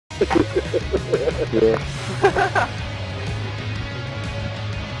Yeah.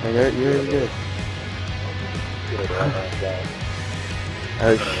 You're good.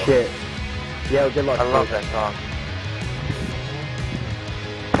 Oh shit. Yo, good luck. I love that song.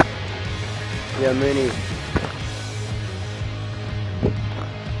 Yeah, Mooney.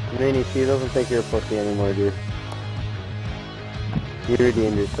 Mooney, he doesn't think you're a pussy anymore, dude. You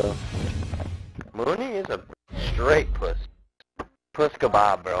redeemed yourself. Mooney is a straight puss. Puss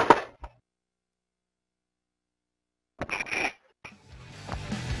kebab, bro.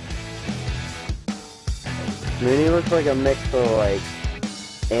 Mooney looks like a mix of, like,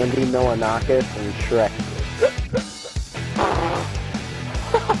 Andy Milonakis and Shrek.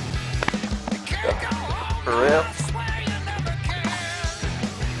 For real?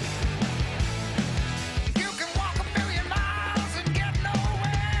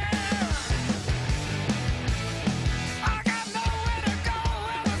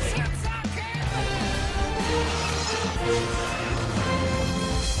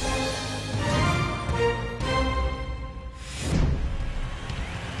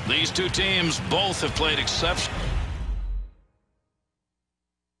 These two teams both have played exceptional.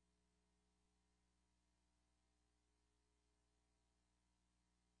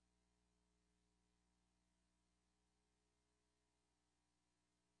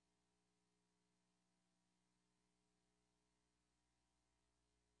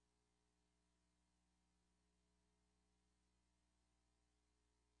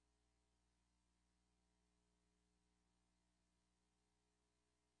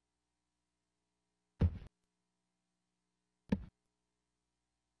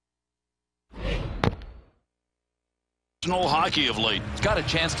 Hockey of late. It's got a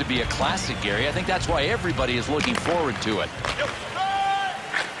chance to be a classic, Gary. I think that's why everybody is looking forward to it.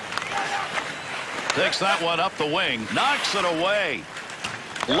 Takes that one up the wing. Knocks it away.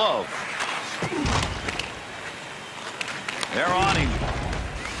 Love. They're on him.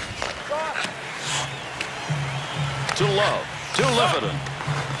 To Love. To Liffenden.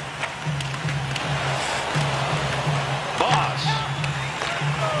 Boss.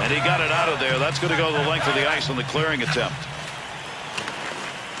 And he got it out of there. That's going to go the length of the ice on the clearing attempt.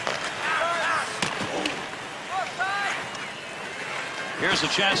 Here's a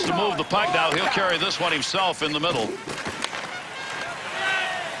chance to move the puck now. He'll carry this one himself in the middle.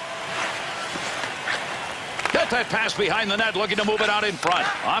 Get that pass behind the net, looking to move it out in front.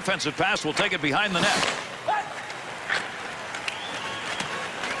 Offensive pass will take it behind the net.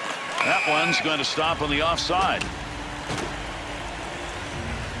 That one's going to stop on the offside.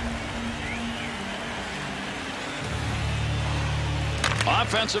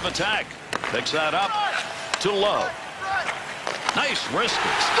 Offensive attack. Picks that up to Love. Nice wrist.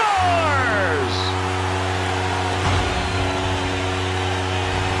 Scores!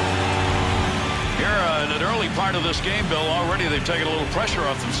 Here in an early part of this game, Bill, already they've taken a little pressure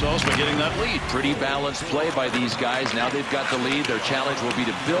off themselves by getting that lead. Pretty balanced play by these guys. Now they've got the lead. Their challenge will be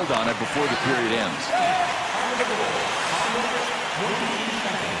to build on it before the period ends.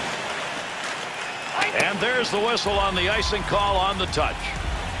 And there's the whistle on the icing call on the touch.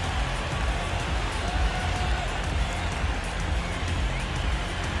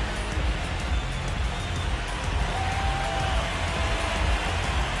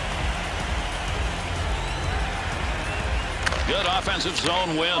 Good offensive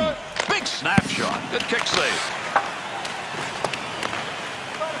zone win. Big snapshot. Good kick save.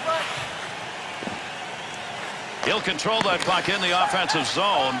 He'll control that puck in the offensive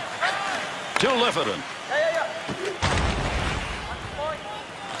zone. To Liffenden.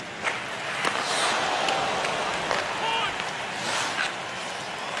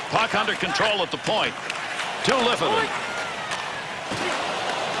 Puck under control at the point. To Liffenden.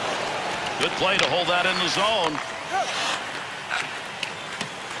 Good play to hold that in the zone.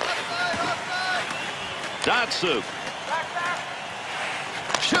 Datsuk.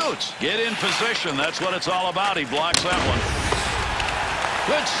 Shoots. Get in position. That's what it's all about. He blocks that one.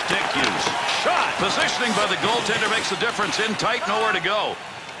 Good stick use. Shot. Positioning by the goaltender makes a difference. In tight, nowhere to go.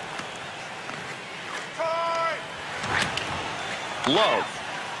 Love.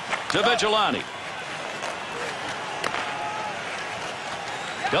 To Vigilante.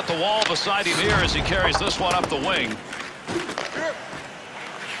 Got the wall beside him here as he carries this one up the wing.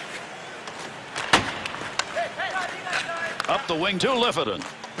 Up the wing to Liffenden.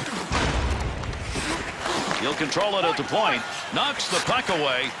 He'll control it at the point. Knocks the puck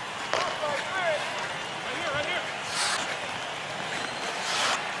away.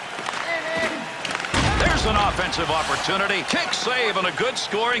 There's an offensive opportunity. Kick save and a good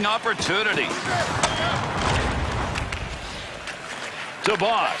scoring opportunity. To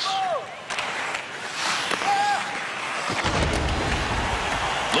Boss.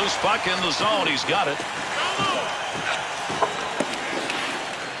 Loose puck in the zone. He's got it.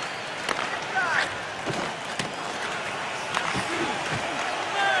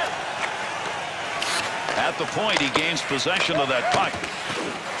 At the point, he gains possession of that puck.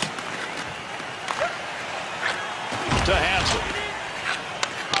 To Hansen.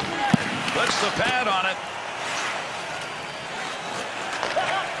 Puts the pad on it.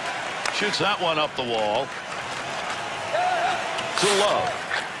 Shoots that one up the wall. To Love.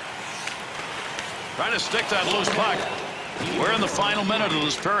 Trying to stick that loose puck. We're in the final minute of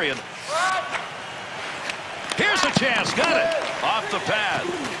this period. Here's a chance. Got it. Off the pad.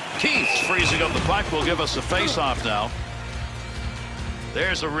 Keith's freezing up the puck. Will give us a face-off now.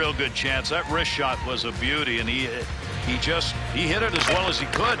 There's a real good chance. That wrist shot was a beauty, and he hit it as well as he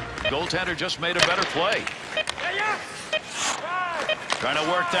could. Goaltender just made a better play. Trying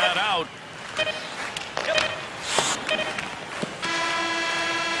to work that out.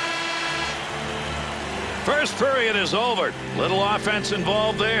 First period is over. Little offense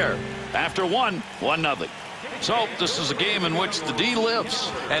involved there. After 1-0. So this is a game in which the D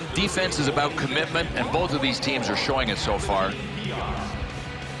lives. And defense is about commitment, and both of these teams are showing it so far.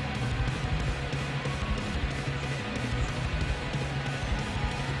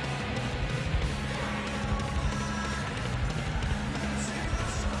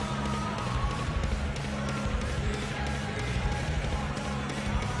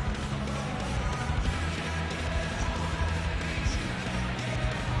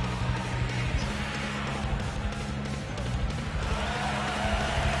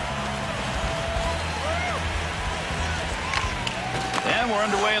 We're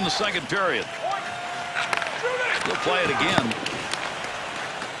underway in the second period. We'll play it again.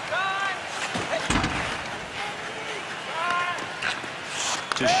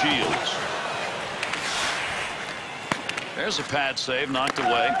 To Shields. There's a pad save, knocked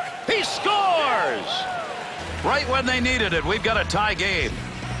away. He scores! Right when they needed it. We've got a tie game.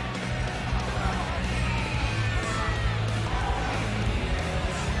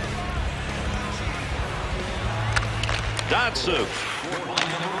 Datsuk.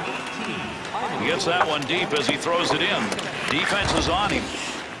 He gets that one deep as he throws it in. Defense is on him.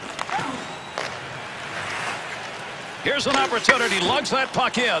 Here's an opportunity. Lugs that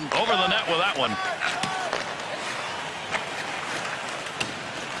puck in. Over the net with that one.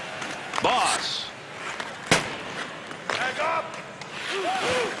 Boss.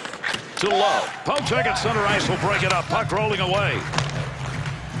 To Love. Poke check at center ice will break it up. Puck rolling away.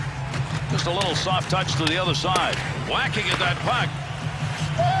 Just a little soft touch to the other side. Whacking at that puck.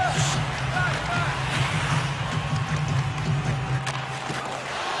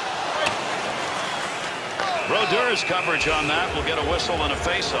 Brodeur's coverage on that will get a whistle and a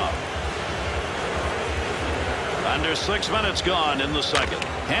face-off. Under 6 minutes gone in the second.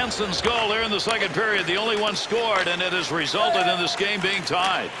 Hansen's goal there in the second period, the only one scored, and it has resulted in this game being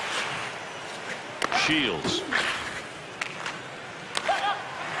tied. Shields.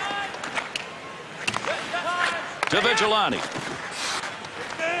 To Vigilante.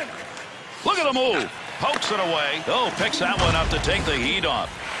 Look at the move. Pokes it away. Oh, picks that one up to take the heat off.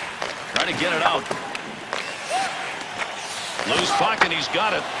 Trying to get it out. Loose puck, and he's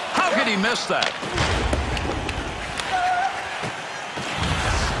got it. How could he miss that?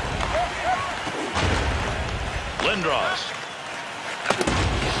 Lindros.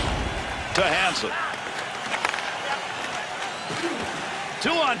 To Hansen.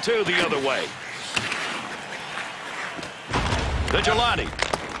 2-on-2 the other way. Vigilante.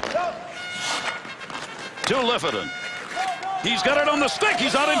 To Lifferton. He's got it on the stick.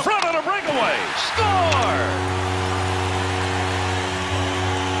 He's out in front on a breakaway. Score!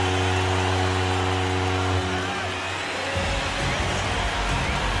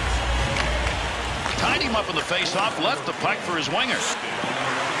 Tied him up in the face-off, left the puck for his winger.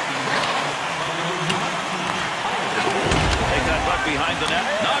 Take that puck behind the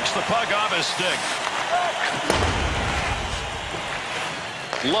net, knocks the puck off his stick.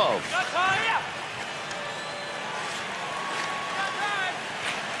 Love.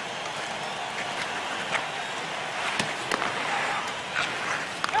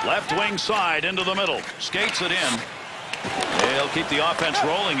 Left wing side into the middle. Skates it in. He'll keep the offense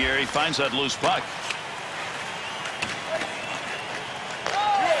rolling here. He finds that loose puck.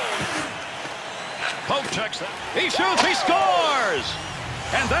 Poke checks that. He shoots. He scores!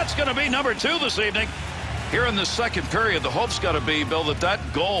 And that's going to be number 2 this evening. Here in the second period, the hope's got to be, Bill, that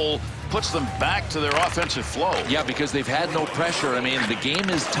goal puts them back to their offensive flow. Yeah, because they've had no pressure. I mean, the game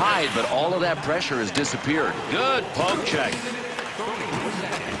is tied, but all of that pressure has disappeared. Good poke check.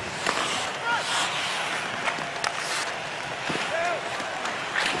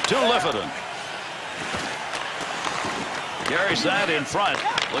 to Lifferton. Carries that in front,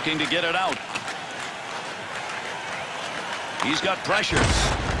 looking to get it out. He's got pressure.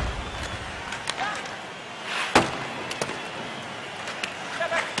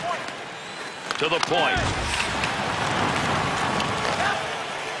 To the point.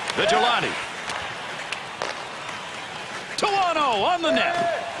 Vigilante. 2-0 on the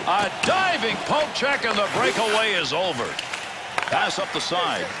net. A diving poke check and the breakaway is over. Pass up the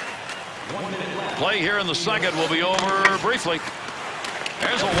side. Play here in the second will be over briefly.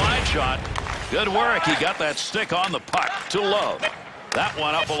 There's a wide shot. Good work. He got that stick on the puck to Love. That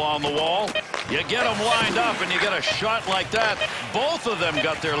one up along the wall. You get them lined up and you get a shot like that. Both of them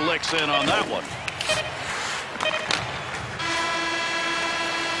got their licks in on that one.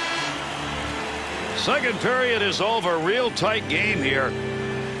 Second period is over. Real tight game here.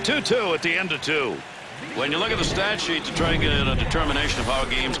 2-2 at the end of 2. When you look at the stat sheet to try and get a determination of how a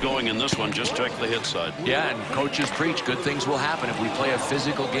game's going in this one, just check the hit side. Yeah, and coaches preach good things will happen if we play a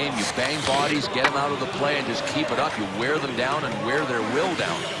physical game. You bang bodies, get them out of the play, and just keep it up. You wear them down and wear their will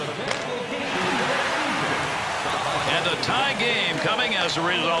down. And a tie game coming as a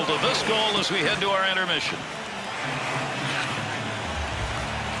result of this goal as we head to our intermission.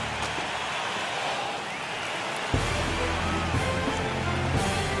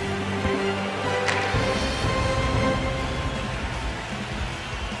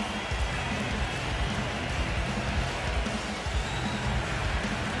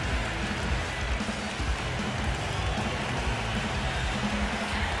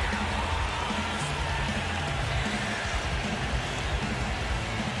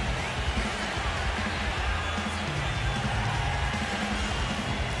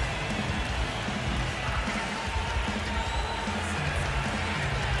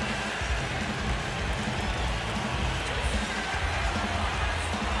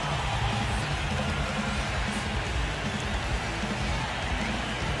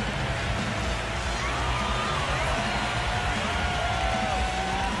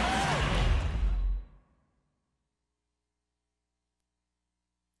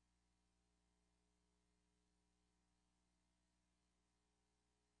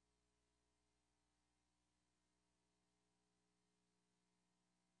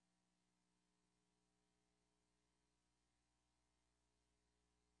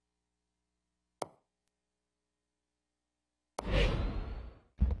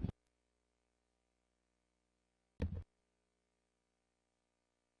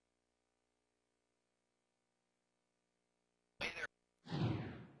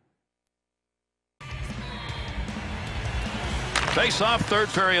 Face-off, third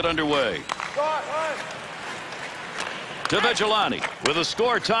period underway. To Vigilante. With the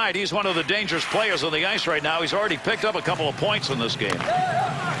score tied, he's one of the dangerous players on the ice right now. He's already picked up a couple of points in this game.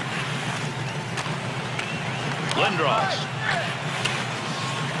 Lindros.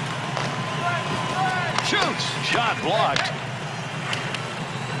 Shoots. Shot blocked.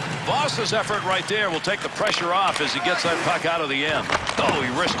 Voss's effort right there will take the pressure off as he gets that puck out of the end. Oh, he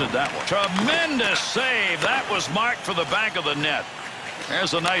wristed that one. Tremendous save. That was marked for the back of the net.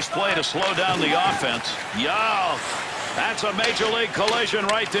 There's a nice play to slow down the offense. Yeah, that's a major league collision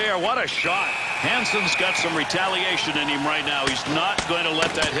right there. What a shot. Hansen's got some retaliation in him right now. He's not going to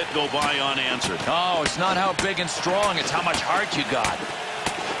let that hit go by unanswered. Oh, it's not how big and strong. It's how much heart you got.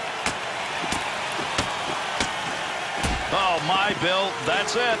 Oh, my, Bill,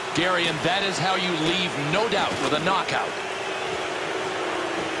 that's it. Gary, and that is how you leave, no doubt, with a knockout.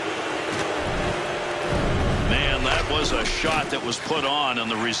 Man, that was a shot that was put on, and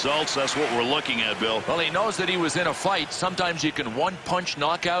the results, that's what we're looking at, Bill. Well, he knows that he was in a fight. Sometimes you can one-punch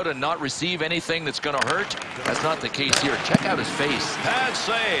knockout and not receive anything that's going to hurt. That's not the case here. Check out his face. Pad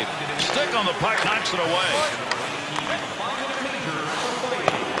save. Stick on the puck, knocks it away.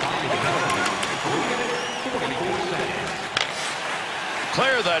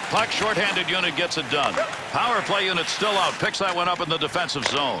 Clear that puck. Shorthanded unit gets it done. Power play unit still out. Picks that one up in the defensive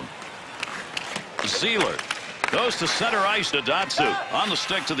zone. Zeeler goes to center ice to Datsu. On the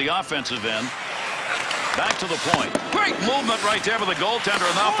stick to the offensive end. Back to the point. Great movement right there with the goaltender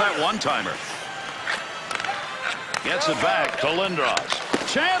and off that one-timer. Gets it back to Lindros.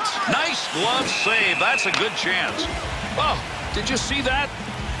 Chance. Nice glove save. That's a good chance. Oh, did you see that?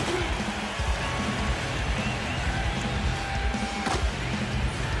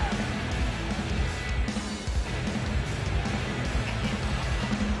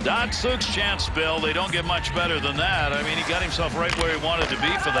 Datsuk's chance, Bill. They don't get much better than that. I mean, he got himself right where he wanted to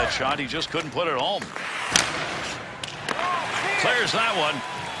be for that shot. He just couldn't put it home. Clears that one.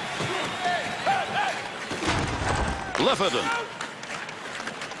 Lifferton.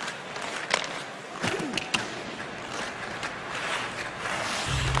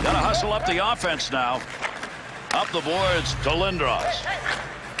 Got to hustle up the offense now. Up the boards to Lindros.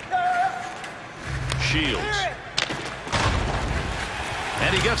 Shields.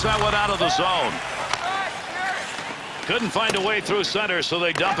 And he gets that one out of the zone. Couldn't find a way through center, so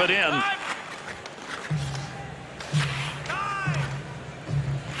they dump it in.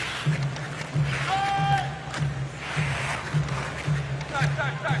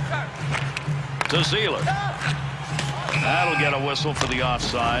 To Zeeler. That'll get a whistle for the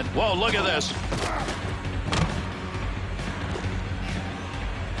offside. Whoa, look at this.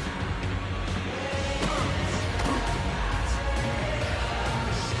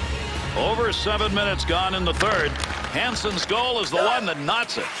 Over 7 minutes gone in the third. Hansen's goal is the one that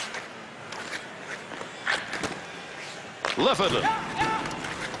knots it. Liffenden.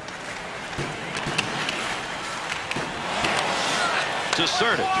 To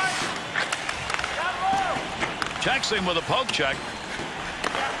Sertic. Checks him with a poke check.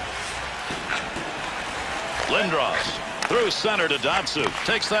 Lindros through center to Datsyuk.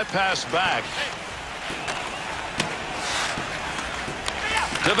 Takes that pass back.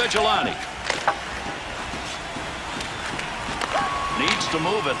 To Vigilante. Needs to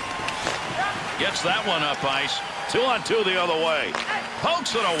move it. Gets that one up ice. 2-on-2 the other way.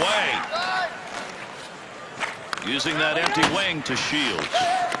 Pokes it away. Using that empty wing to Shields.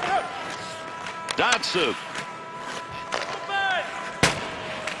 Datsyuk.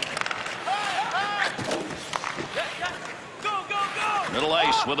 Middle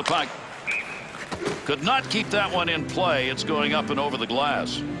ice with the puck. Could not keep that one in play. It's going up and over the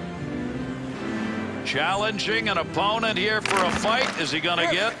glass. Challenging an opponent here for a fight. Is he going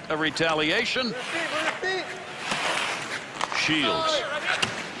to get a retaliation? Shields.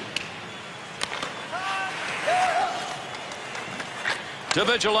 To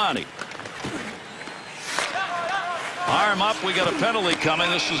Vigilante. Arm up. We got a penalty coming.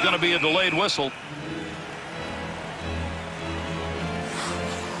 This is going to be a delayed whistle.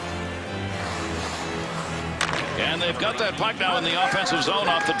 And they've got that puck now in the offensive zone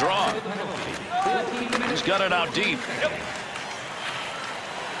off the draw. He's got it out deep.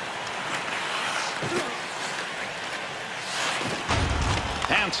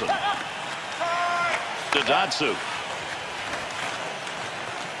 Hansen. To Datsyuk.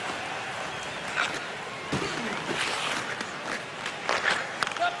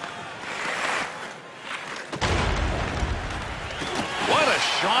 What a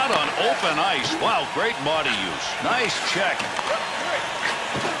shot on open ice. Wow, great body use. Nice check.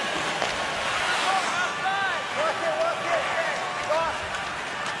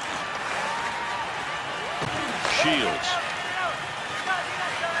 Shields.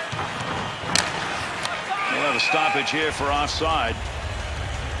 We'll have a stoppage here for offside.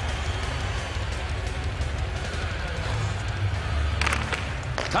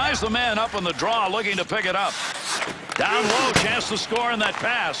 Ties the man up on the draw, looking to pick it up. Down low, chance to score in that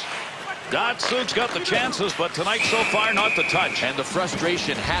pass. Datsyuk's got the chances, but tonight so far not the touch. And the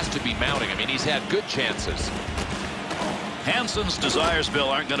frustration has to be mounting. I mean, he's had good chances. Hansen's desires, Bill,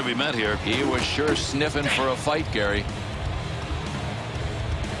 aren't going to be met here. He was sure sniffing for a fight, Gary.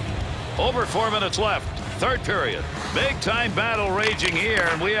 Over 4 minutes left. Third period. Big time battle raging here,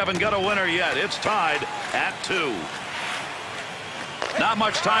 and we haven't got a winner yet. It's tied at 2. Not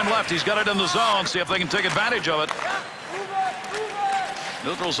much time left. He's got it in the zone. See if they can take advantage of it.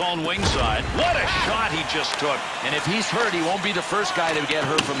 Neutral zone wing side. What a shot he just took. And if he's hurt, he won't be the first guy to get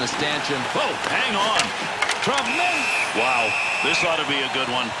hurt from the stanchion. Oh, hang on. Tremendous. Wow, this ought to be a good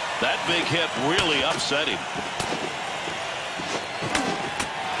one. That big hit really upset him.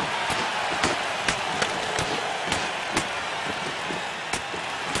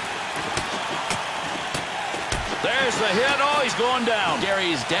 There's the hit. Oh, he's going down. Gary,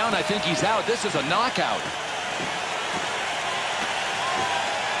 he's down. I think he's out. This is a knockout.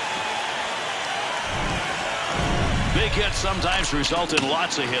 Big hits sometimes result in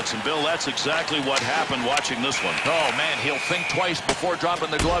lots of hits, and Bill, that's exactly what happened watching this one. Oh, man, he'll think twice before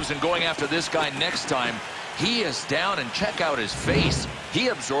dropping the gloves and going after this guy next time. He is down, and check out his face. He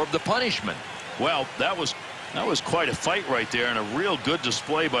absorbed the punishment. Well, that was quite a fight right there, and a real good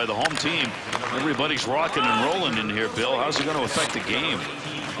display by the home team. Everybody's rocking and rolling in here, Bill. How's it going to affect the game?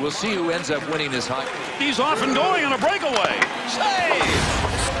 We'll see who ends up winning this hockey. He's off and going on a breakaway.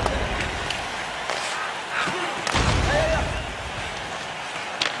 Save!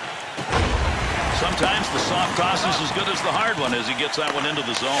 Sometimes the soft toss is as good as the hard one as he gets that one into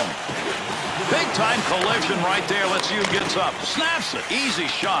the zone. Big time collision right there. Let's see who gets up. Snaps it. Easy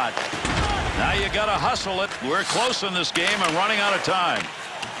shot. Now you got to hustle it. We're close in this game and running out of time.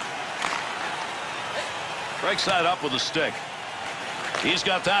 Breaks that up with a stick. He's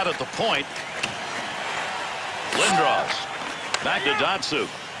got that at the point. Lindros. Back to Datsuk.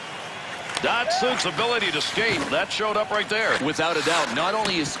 Datsuk's ability to skate, that showed up right there. Without a doubt, not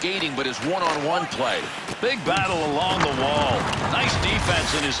only his skating, but his one-on-one play. Big battle along the wall. Nice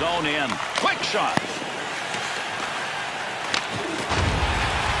defense in his own end. Quick shot.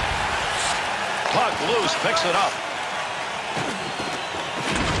 Puck loose, picks it up.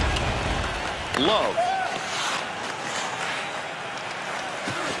 Love.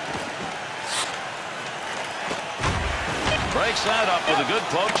 Breaks that up with a good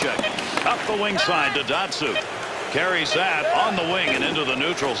poke check. Up the wing side to Datsuk. Carries that on the wing and into the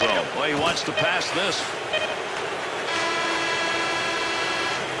neutral zone. Well, he wants to pass this.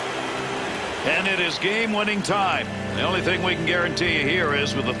 And it is game-winning time. The only thing we can guarantee you here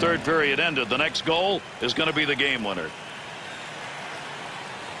is with the third period ended, the next goal is going to be the game winner.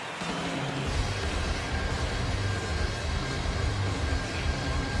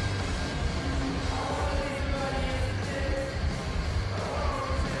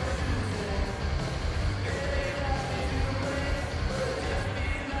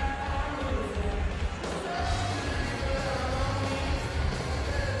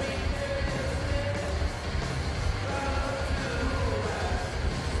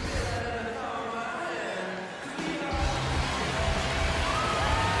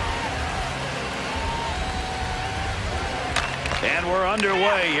 And we're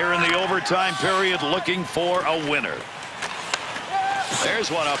underway here in the overtime period, looking for a winner.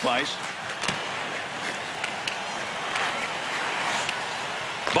 There's one up ice.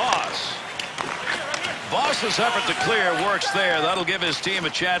 Boss's effort to clear works there. That'll give his team a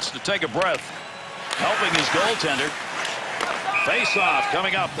chance to take a breath. Helping his goaltender. Face-off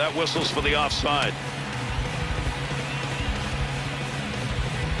coming up. That whistles for the offside.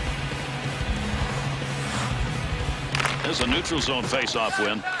 There's a neutral zone face-off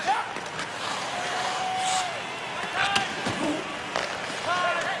win.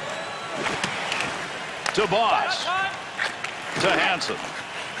 To Boss. To Hansen.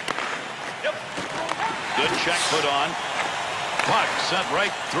 Good check put on. Puck sent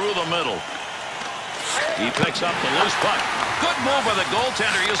right through the middle. He picks up the loose puck. Good move by the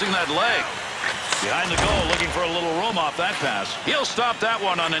goaltender using that leg. Behind the goal, looking for a little room off that pass. He'll stop that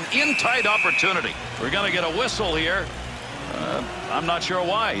one on an in-tight opportunity. We're going to get a whistle here. I'm not sure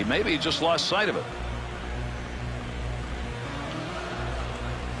why. Maybe he just lost sight of it.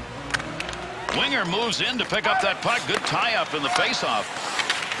 Winger moves in to pick up that puck. Good tie-up in the face-off.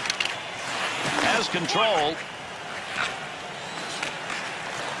 Has control.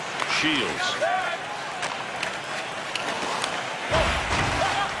 Shields.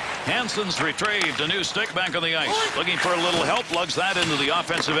 Hansen's retrieved. A new stick back on the ice. Looking for a little help. Lugs that into the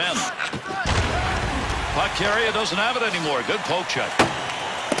offensive end. Puck carrier doesn't have it anymore. Good poke check.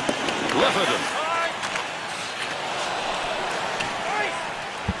 Lifted.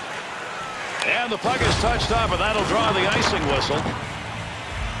 And the puck is touched up, and that'll draw the icing whistle.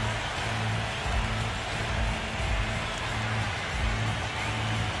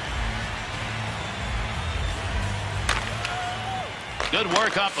 Good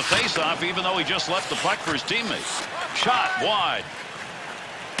work off the faceoff, even though he just left the puck for his teammates. Shot wide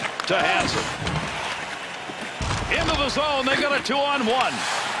to Hansen. Into the zone. They got a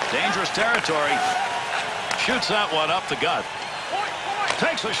 2-on-1. Dangerous territory. Shoots that one up the gut.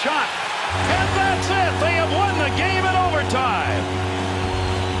 Takes a shot. And that's it. They have won the game in overtime.